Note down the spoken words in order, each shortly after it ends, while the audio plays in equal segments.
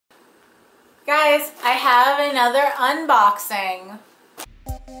Guys, I have another unboxing.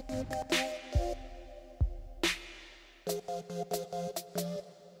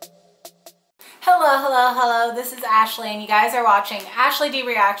 Hello, this is Ashley and you guys are watching Ashley D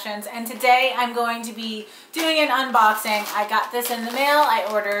Reactions, and today I'm going to be doing an unboxing. I got this in the mail. I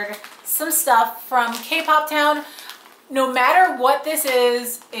ordered some stuff from K-Pop Town. No matter what this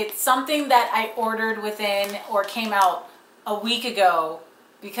is, it's something that I ordered within or came out a week ago,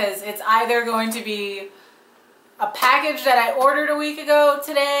 because it's either going to be a package that I ordered a week ago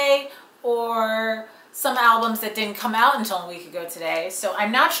today or some albums that didn't come out until a week ago today. So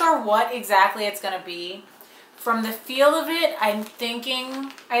I'm not sure what exactly it's going to be. From the feel of it, I think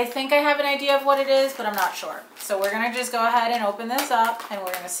I have an idea of what it is, but I'm not sure. So we're going to just go ahead and open this up and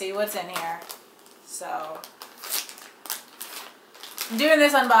we're going to see what's in here. So I'm doing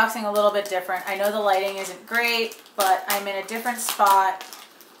this unboxing a little bit different. I know the lighting isn't great, but I'm in a different spot.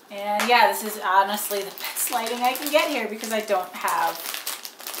 And yeah, this is honestly the best lighting I can get here because I don't have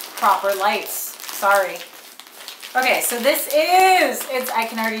proper lights. Sorry. Okay, so this is, I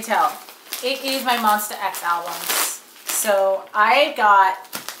can already tell, it is my Monsta X albums. So I got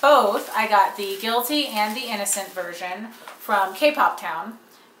both. I got the Guilty and the Innocent version from K-Pop Town.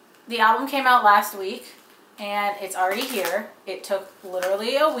 The album came out last week and it's already here. It took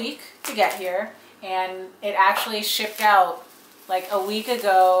literally a week to get here, and it actually shipped out like a week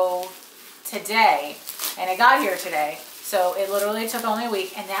ago today, and it got here today. So it literally took only a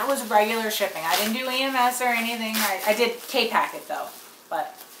week, and that was regular shipping. I didn't do EMS or anything. I did K-Packet though.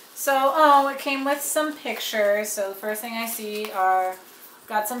 But so, oh, it came with some pictures. So the first thing I see are,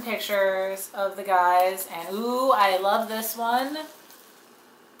 got some pictures of the guys, and ooh, I love this one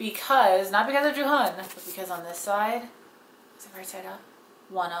because, not because of Juhun, but because on this side, is it right side up?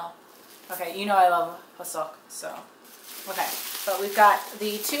 1-0. Okay, you know I love Hosok, so. Okay, but we've got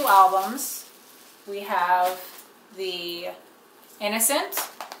the two albums. We have the Innocent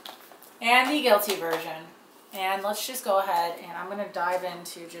and the Guilty version. And let's just go ahead and I'm going to dive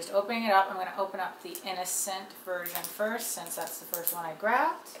into just opening it up. I'm going to open up the Innocent version first, since that's the first one I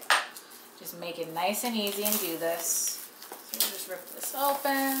grabbed. Just make it nice and easy and do this. So we'll just rip this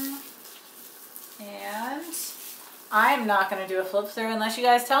open. And I'm not going to do a flip through unless you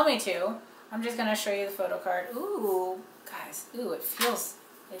guys tell me to. I'm just going to show you the photo card. Ooh, guys, ooh, it feels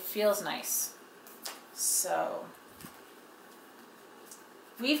nice. So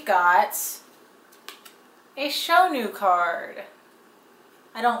we've got a Shonu card.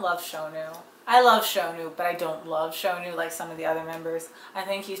 I don't love Shonu. I love Shonu, but I don't love Shonu like some of the other members. I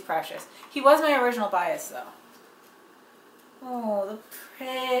think he's precious. He was my original bias though. Oh,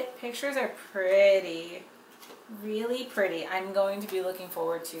 the pictures are pretty. Really pretty. I'm going to be looking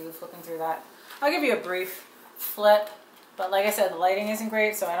forward to flipping through that. I'll give you a brief flip, but like I said, the lighting isn't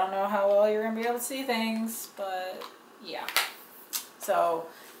great, so I don't know how well you're going to be able to see things, but yeah. So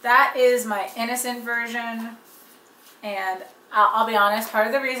that is my Innocent version, and I'll be honest, part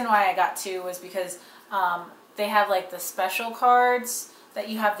of the reason why I got two was because they have like the special cards that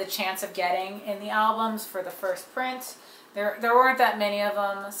you have the chance of getting in the albums for the first print. There weren't that many of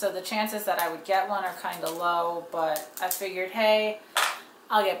them, so the chances that I would get one are kind of low, but I figured, hey,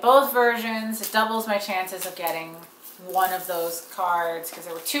 I'll get both versions. It doubles my chances of getting one of those cards, because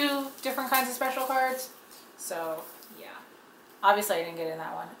there were two different kinds of special cards. So, yeah. Obviously, I didn't get in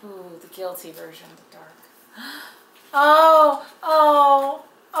that one. Ooh, the Guilty version, the dark. Oh,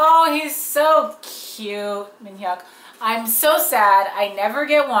 he's so cute, Minhyuk. I'm so sad I never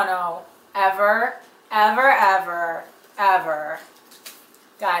get 1-0, ever.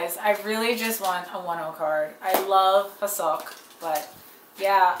 Guys, I really just want a 1-0 card. I love Hosok, but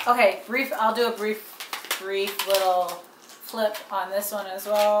yeah. Okay, I'll do a brief little flip on this one as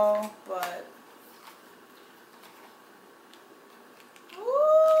well, but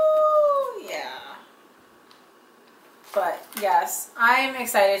ooh, yeah. But yes, I'm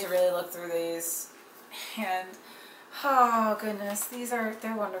excited to really look through these, and oh goodness,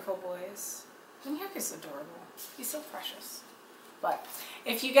 they're wonderful boys. Minhyuk is adorable. He's so precious. But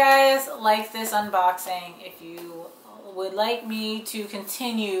if you guys like this unboxing, if you would like me to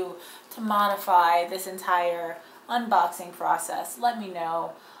continue to modify this entire unboxing process, let me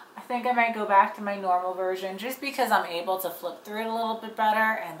know. I think I might go back to my normal version just because I'm able to flip through it a little bit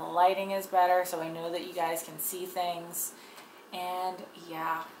better and the lighting is better, so I know that you guys can see things. And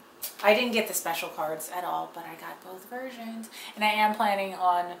yeah, I didn't get the special cards at all, but I got both versions. And I am planning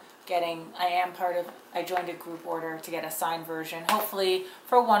on I joined a group order to get a signed version, hopefully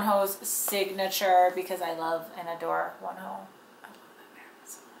for Wonho's signature, because I love and adore Wonho. I love that man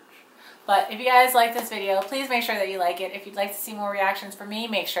so much. But if you guys like this video, please make sure that you like it. If you'd like to see more reactions from me,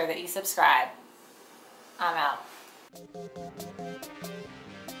 make sure that you subscribe. I'm out.